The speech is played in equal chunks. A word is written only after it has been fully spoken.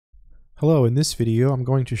Hello, in this video I'm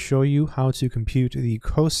going to show you how to compute the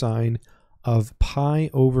cosine of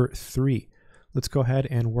pi over 3. Let's go ahead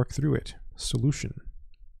and work through it. Solution.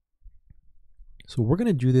 So we're going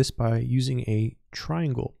to do this by using a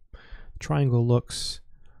triangle. The triangle looks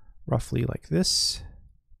roughly like this.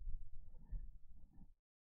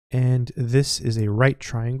 And this is a right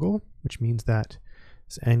triangle, which means that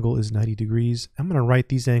this angle is 90 degrees. I'm going to write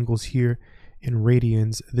these angles here in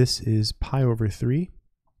radians. This is pi over 3.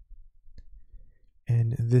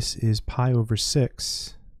 And this is pi over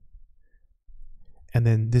 6. And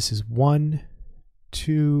then this is 1,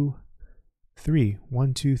 2, 3.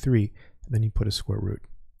 1, 2, 3. And then you put a square root.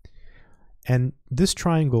 And this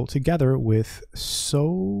triangle together with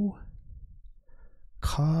SOHCAHTOA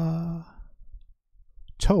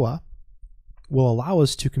will allow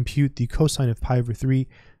us to compute the cosine of pi over 3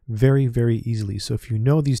 very, very easily. So if you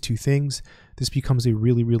know these two things, this becomes a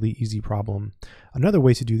really, really easy problem. Another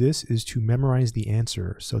way to do this is to memorize the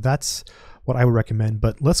answer. So that's what I would recommend,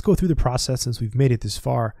 but let's go through the process since we've made it this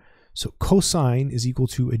far. So cosine is equal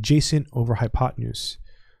to adjacent over hypotenuse.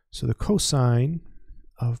 So the cosine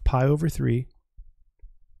of pi over 3,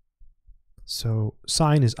 so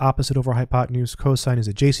sine is opposite over hypotenuse, cosine is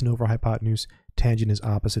adjacent over hypotenuse, tangent is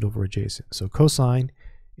opposite over adjacent. So cosine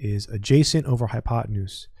is adjacent over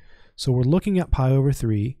hypotenuse. So we're looking at pi over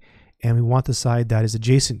 3, and we want the side that is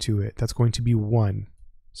adjacent to it. That's going to be 1.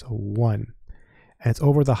 So 1. And it's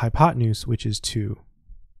over the hypotenuse, which is 2.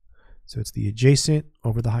 So it's the adjacent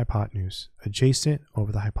over the hypotenuse. Adjacent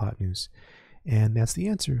over the hypotenuse. And that's the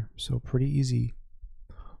answer. So pretty easy.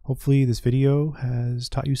 Hopefully this video has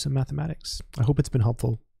taught you some mathematics. I hope it's been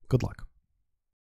helpful. Good luck.